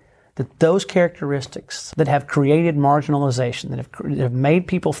 disability, that those characteristics that have created marginalization, that have made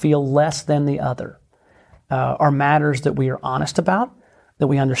people feel less than the other, are matters that we are honest about, that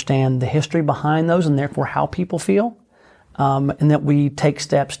we understand the history behind those and therefore how people feel, and that we take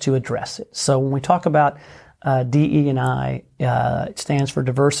steps to address it. So when we talk about DE&I, it stands for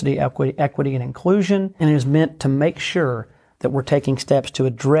diversity, equity, and inclusion, and it is meant to make sure that we're taking steps to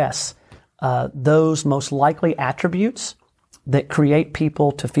address those most likely attributes that create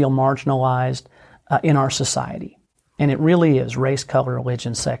people to feel marginalized in our society. And it really is race, color,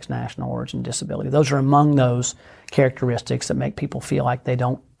 religion, sex, national origin, disability. Those are among those characteristics that make people feel like they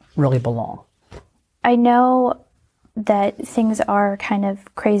don't really belong. I know that things are kind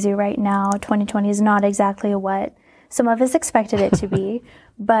of crazy right now. 2020 is not exactly what some of us expected it to be,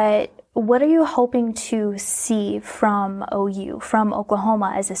 but what are you hoping to see from OU, from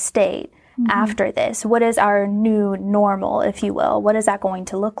Oklahoma as a state after this? What is our new normal, if you will? What is that going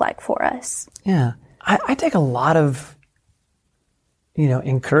to look like for us? Yeah, I take a lot of,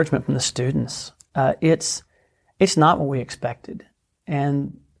 encouragement from the students. It's not what we expected.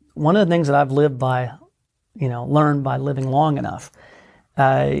 And one of the things that I've lived by, learned by living long enough,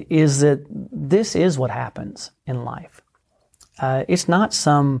 is that this is what happens in life. It's not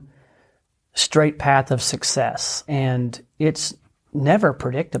some straight path of success, and it's never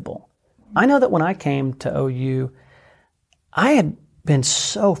predictable. I know that when I came to OU, I had been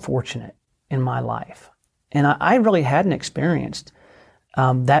so fortunate in my life, and I really hadn't experienced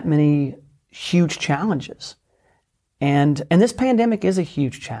that many huge challenges. And this pandemic is a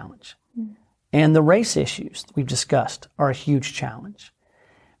huge challenge. And the race issues that we've discussed are a huge challenge.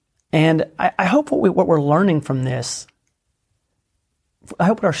 And I hope what we're learning from this, I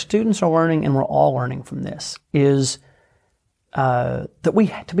hope what our students are learning and we're all learning from this is that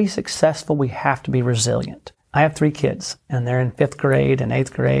to be successful, we have to be resilient. I have 3 kids, and they're in 5th grade and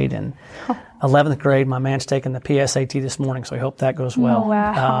 8th grade and 11th grade. My man's taking the PSAT this morning, so I hope that goes well. Oh,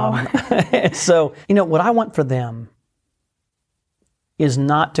 wow. So, what I want for them is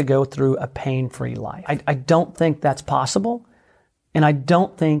not to go through a pain-free life. I don't think that's possible, and I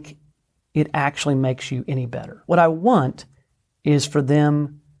don't think it actually makes you any better. What I want is for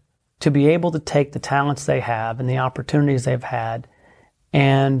them to be able to take the talents they have and the opportunities they've had,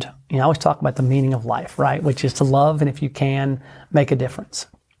 and I always talk about the meaning of life, right? Which is to love, and if you can, make a difference.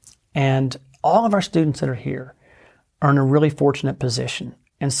 And all of our students that are here are in a really fortunate position.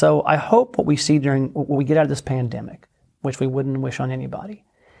 And so I hope what we see when we get out of this pandemic, which we wouldn't wish on anybody,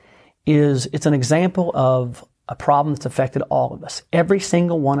 is it's an example of a problem that's affected all of us. Every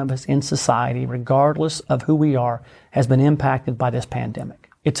single one of us in society, regardless of who we are, has been impacted by this pandemic.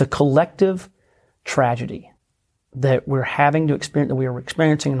 It's a collective tragedy that we're having to experience, that we are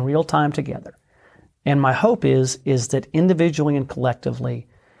experiencing in real time together. And my hope is that individually and collectively,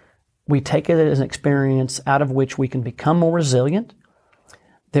 we take it as an experience out of which we can become more resilient,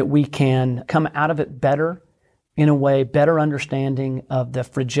 that we can come out of it better, in a way, better understanding of the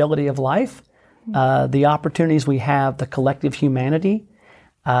fragility of life, the opportunities we have, the collective humanity,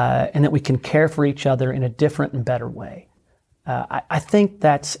 and that we can care for each other in a different and better way. I think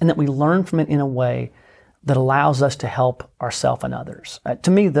and that we learn from it in a way that allows us to help ourselves and others.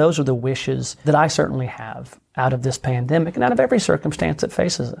 To me, those are the wishes that I certainly have out of this pandemic and out of every circumstance that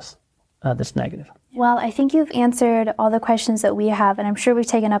faces us that's negative. Well, I think you've answered all the questions that we have, and I'm sure we've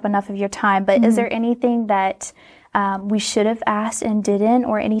taken up enough of your time, but is there anything that we should have asked and didn't,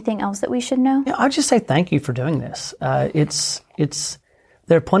 or anything else that we should know? Yeah, I'll just say thank you for doing this.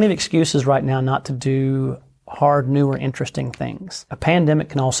 There are plenty of excuses right now not to do hard, new, or interesting things. A pandemic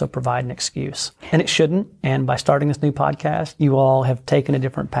can also provide an excuse, and it shouldn't. And by starting this new podcast, you all have taken a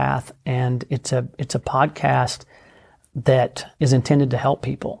different path, and it's a podcast that is intended to help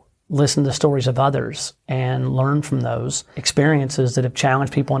people listen to stories of others and learn from those experiences that have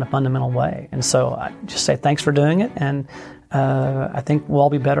challenged people in a fundamental way. And so I just say thanks for doing it, and I think we'll all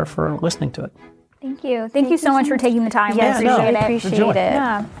be better for listening to it. Thank you. Thank you so much for taking the time. Yes, we appreciate it.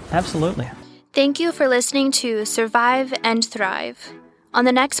 Yeah. Absolutely. Thank you for listening to Survive and Thrive. On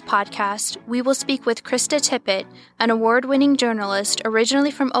the next podcast, we will speak with Krista Tippett, an award-winning journalist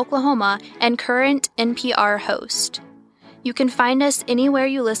originally from Oklahoma and current NPR host. You can find us anywhere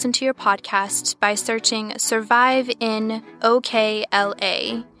you listen to your podcasts by searching Survive in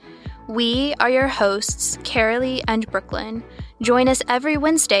OKLA. We are your hosts, Carolee and Brooklyn. Join us every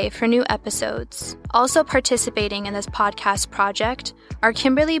Wednesday for new episodes. Also participating in this podcast project are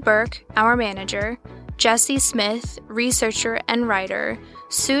Kimberly Burke, our manager, Jesse Smith, researcher and writer,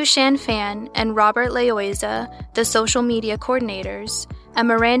 Sue Shan Fan and Robert Loyoza, the social media coordinators, and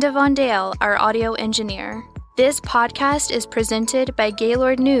Miranda Von Dale, our audio engineer. This podcast is presented by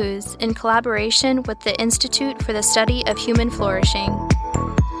Gaylord News in collaboration with the Institute for the Study of Human Flourishing.